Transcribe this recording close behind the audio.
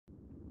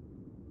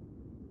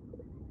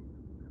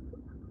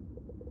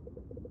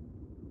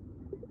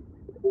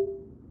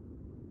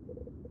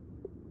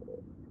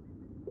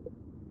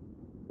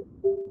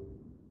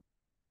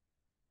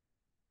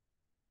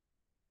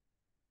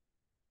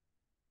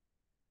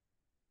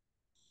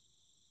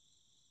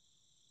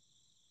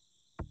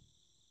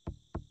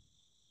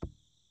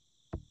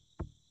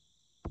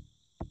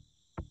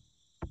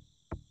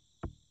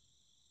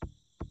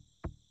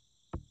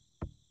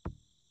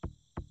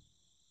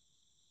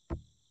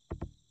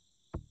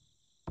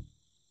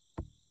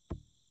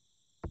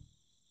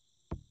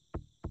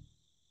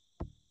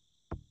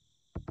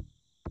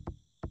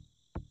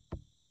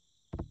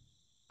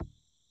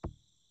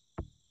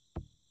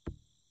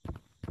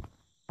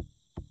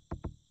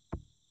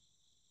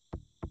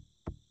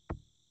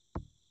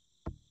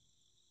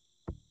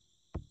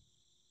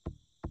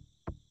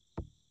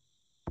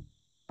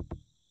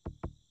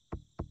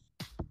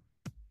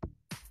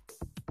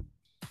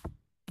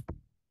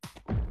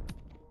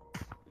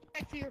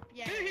to your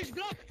piano. Hey, he's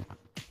blocked.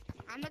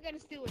 I'm not gonna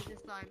steal it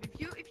this time.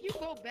 If you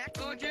go back.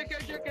 Oh,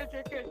 JK.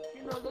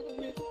 You know, look at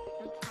me. It's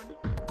funny.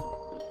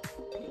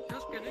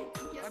 Just kidding.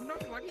 Yes. I'm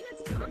not funny.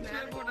 Let's Don't do say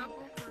that. what up.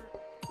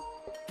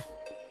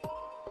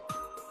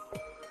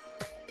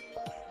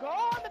 Go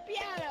on the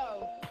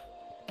piano.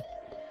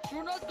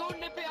 Do not go on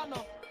the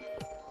piano.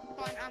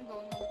 Fine, I'm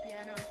going on the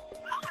piano.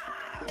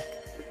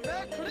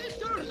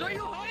 Crystals, are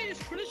you high? Is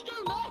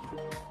Crystal not?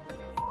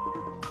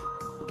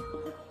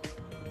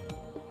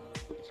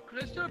 It's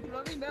Crystal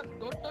bloody left.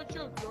 Don't touch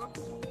your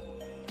drugs.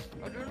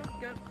 I do not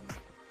get.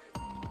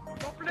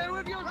 Don't play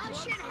with your drugs,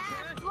 Russian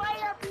half okay? play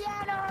your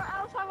piano or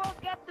else I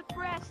won't get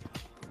depressed.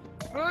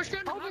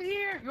 Russian, over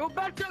here. You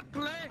better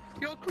play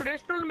your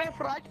crystal meth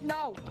right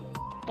now.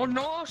 Oh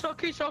no,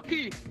 Sucky.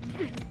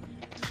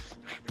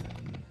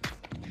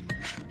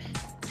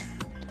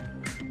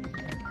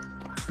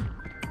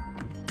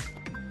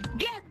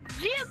 Get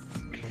gypped!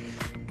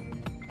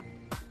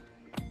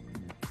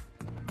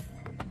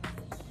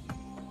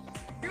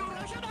 You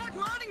Russian hard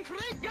running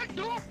freak, get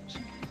duped!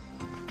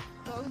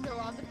 Bozo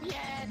on the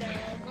piano.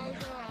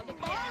 Bozo on the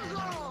piano.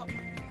 Bozo!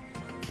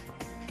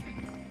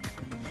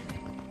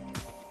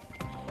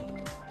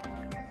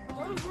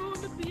 Bozo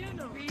on the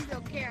piano. You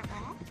don't care,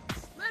 huh?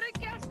 Let it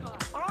guess,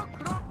 God. Oh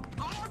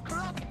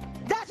crap.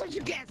 That's what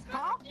you guess,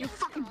 huh? You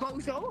fucking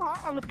bozo,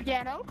 huh? On the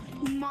piano.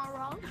 You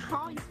moron,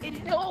 huh? You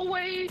idiot. No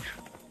way!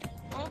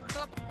 Oh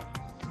crap.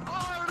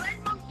 Oh,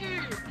 red monkey! You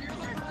know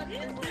what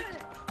is it?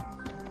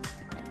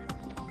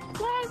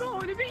 Bozo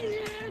on the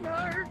piano.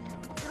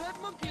 Red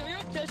monkey, are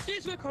your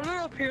testes the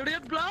color of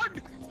period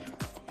blood?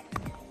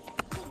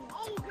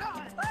 Oh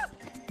god.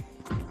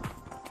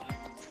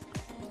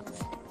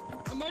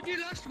 Am I the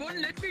last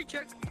one? Let me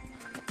check.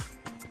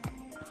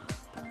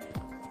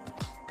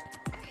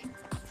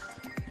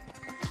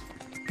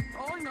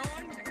 Oh no,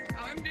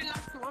 I'm the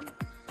last one.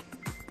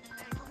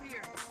 Come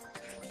here.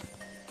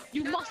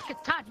 You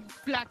musketeer, you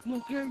black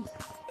monkey. I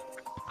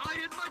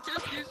hit my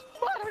testes.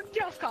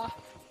 Motherfucker.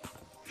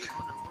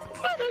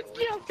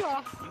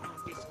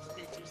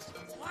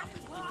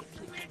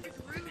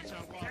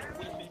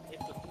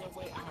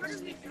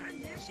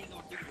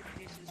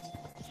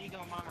 She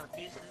gon' mind her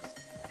business.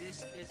 This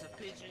is a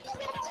pigeon.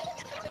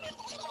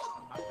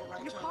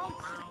 You can't.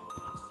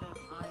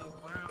 I ain't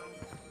brown.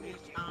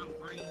 Bitch, I'm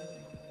green.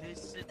 This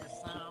is the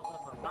sound of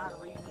a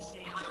lottery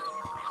machine.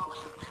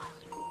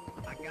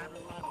 I got a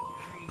lot of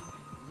green.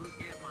 Look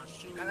at my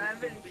shoes. And I'm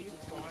really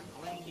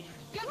blinging.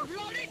 Get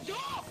bloody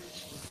dog!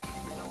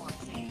 So I'm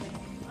seeing.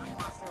 I'm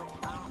myself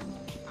out.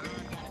 I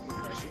ain't got a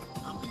concussion.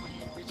 I'm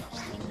playing, bitch. I'm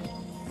sleeping.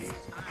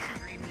 Bitch, I'm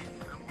dreaming.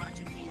 I'm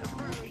watching me a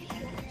movie.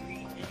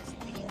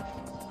 3SP.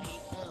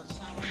 Ain't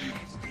someone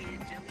else kid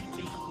jelly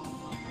bean.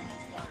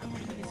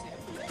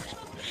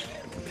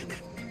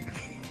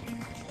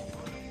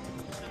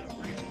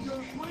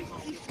 Your voice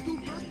is too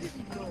busy,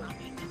 bro.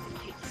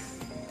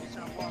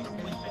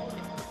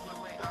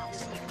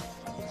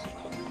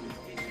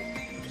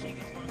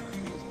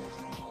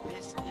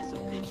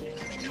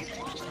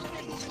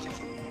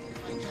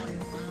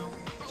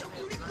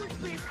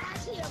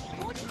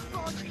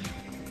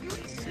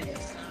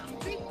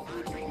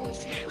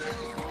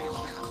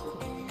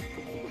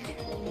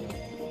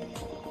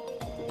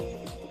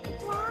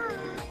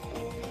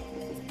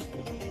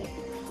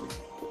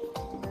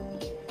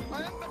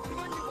 I am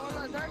Batman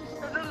Ebola, I'm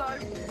still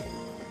alive.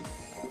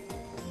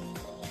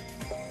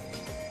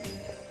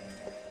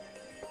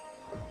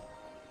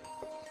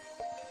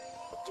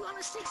 Do you want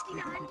a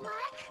 69,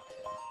 Black?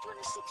 Do you want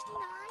a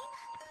 69?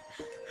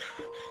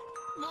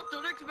 Most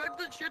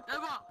unexpected shit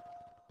ever.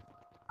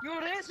 You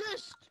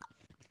racist!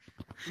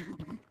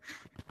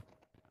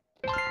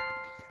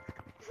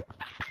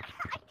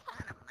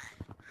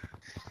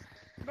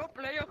 Go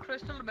play your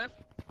crystal meth.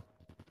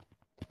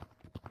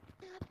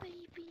 Yeah,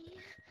 baby.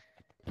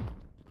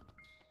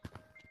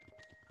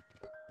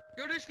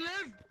 You're a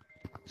slave!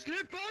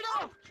 Slave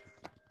out!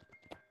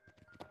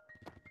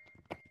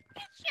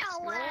 Show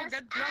Go us.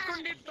 get drunk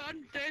on the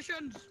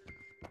plantations.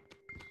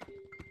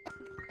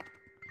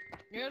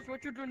 Yes,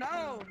 what you do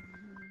now?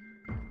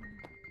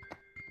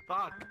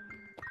 Fuck.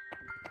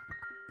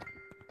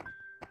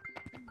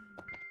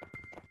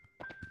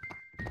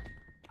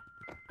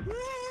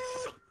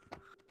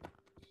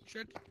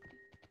 Shit.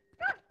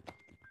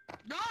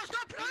 No,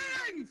 stop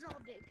playing! Ding dongs are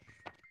big.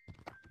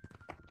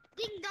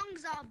 Ding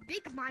dongs are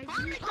big, my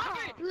Mommy, stop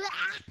it!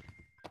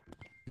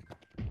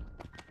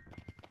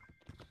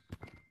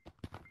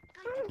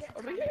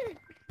 Really?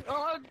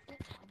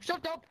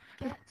 Shut up!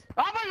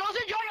 I'm a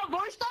lozenge, your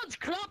voice sounds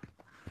crap!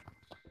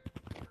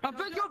 I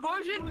bet your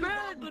voice is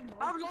bad!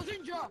 I'm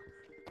lozenge!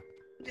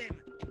 Damn it.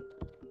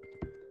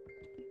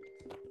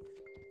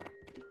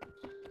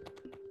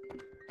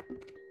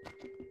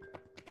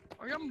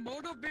 I am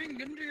bored of being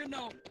into you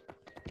now.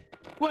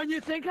 When you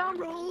think I'm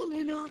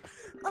rolling up,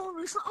 oh,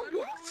 it's not I'm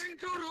going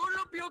to roll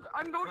up your...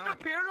 I'm going to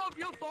tear off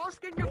your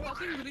foreskin, you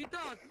fucking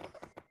retard!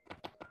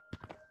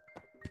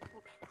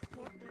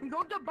 I'm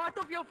going to bite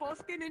off your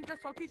foreskin into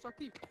sucky.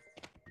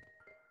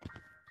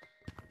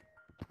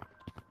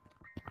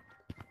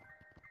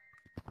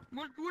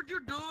 What would you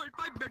do if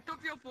I bit off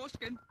your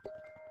foreskin?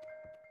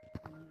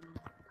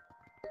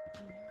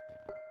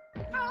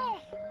 No!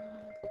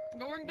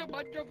 Going to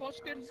bite your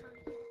foreskin.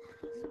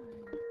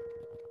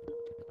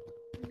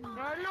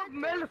 I love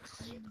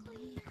milks.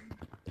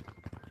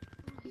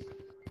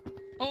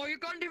 Oh, you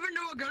can't even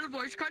do a girl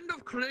voice. Kind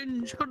of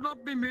cringe. Could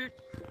not be me.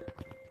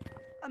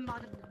 A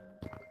mother.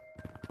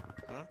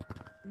 Huh?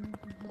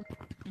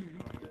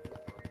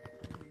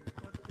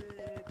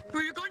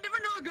 Well, you can't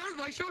even do a girl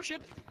voice. Oh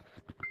shit.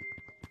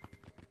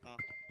 Huh?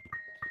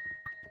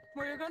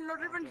 Well, you cannot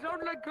even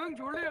sound like King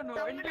Julian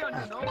or Indian,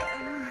 you know.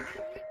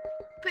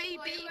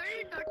 Baby.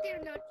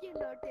 Naughty.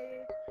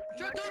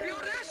 Shut up, you're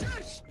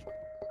racist!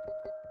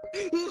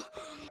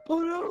 Oh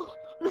no!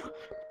 No!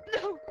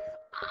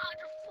 Ah,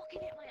 just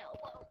fucking hit my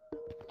elbow.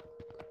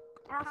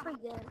 I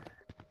forget.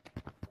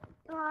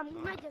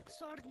 Magic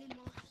sword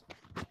most.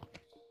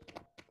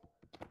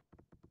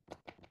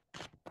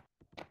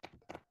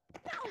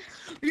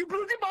 You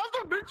bloody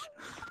bastard, bitch!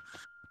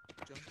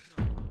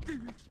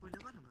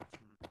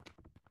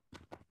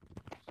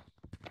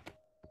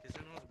 Если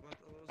оно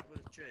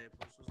сбъде чуе,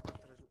 просто сбъде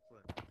тръжу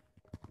кое.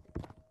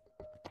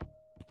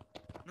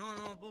 No,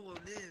 Bobo,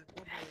 leave,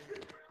 Bobo.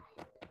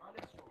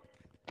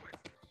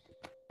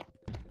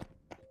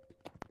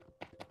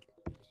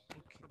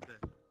 Ok, vabbè,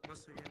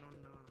 basta che non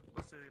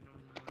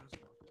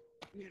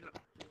Mira.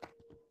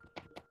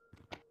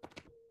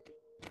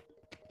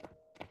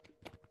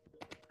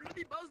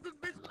 Bloody bastard,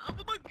 bitch! I'm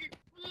a monkey!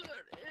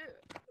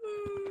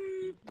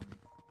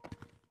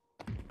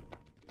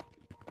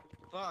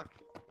 Fuck.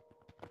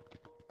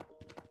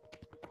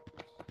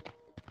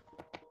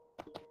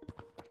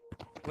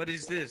 What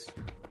is this?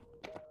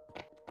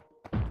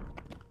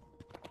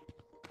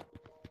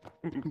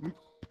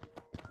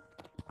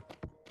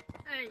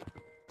 Hey,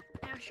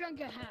 I shrunk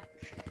your hat.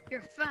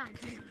 You're fat.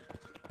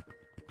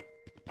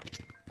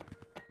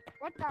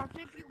 What the fuck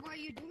were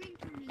you doing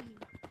to me?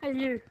 Hey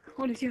you,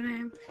 what is your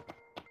name?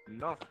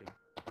 Nothing.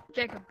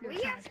 Jacob, Were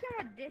you're you fat. asking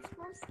what this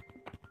was?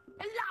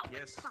 Hello!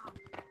 Yes.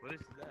 What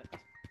is that?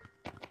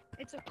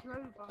 It's a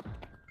clover.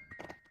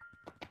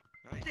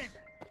 Nice. It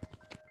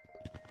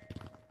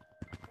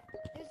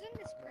was in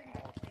the spring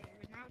up there,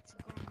 and now it's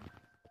gone.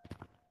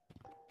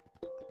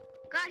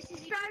 Guys, this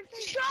is time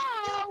to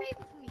show!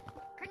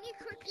 Can you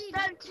quickly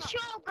Time to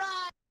show,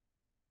 guys.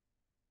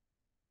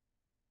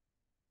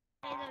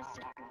 Hey, those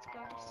seconds,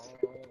 guys.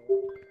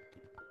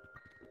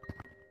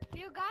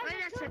 You guys, Wait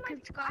a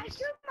second, I guys.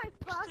 showed my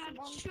first Time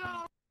to monkey. show.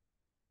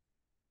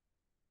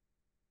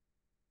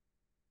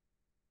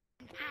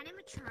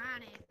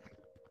 Animatronic.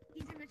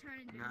 He's gonna turn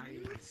into a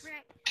new Nice.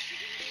 threat.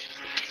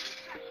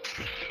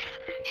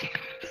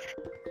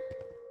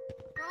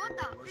 Bro, what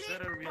the Was flip?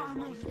 that a real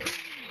monkey? Yo,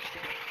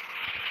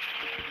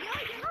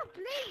 you're not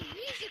playing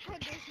music on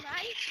this,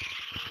 right?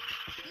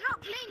 You're not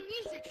playing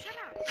music, shut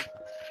up.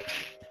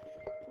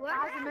 Well,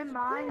 Guys, I'm in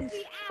mine.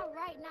 Goofy out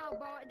right now,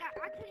 bro. I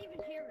can't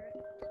even hear it.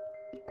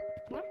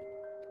 What?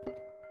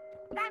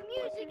 That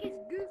music is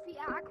goofy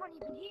out. I can't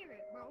even hear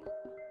it, bro.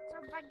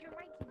 So bad you're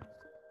making it.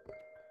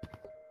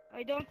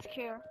 I don't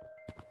care.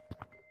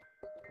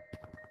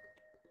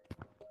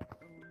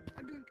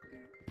 I don't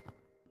care.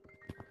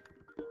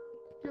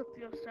 Look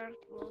yourself,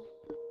 bro.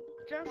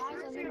 Just Guys,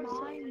 look I'm your in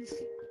minds.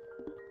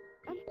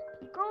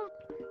 Go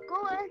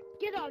and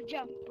get our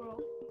jump, bro.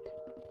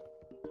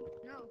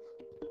 No.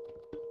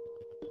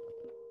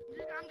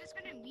 I'm just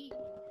gonna meet.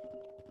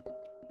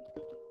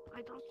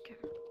 I don't care.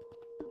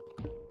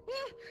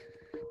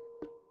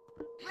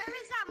 Where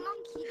is that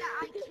monkey that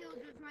I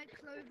killed with my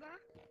clover?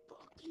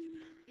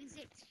 Is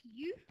it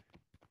you?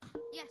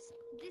 Yes,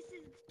 this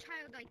is the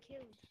child I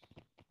killed.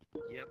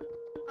 Yep.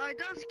 I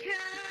don't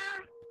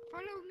care.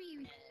 Follow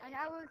me, and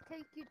I will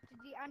take you to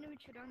the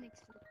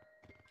animatronics.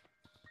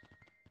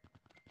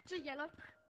 It's a yellow.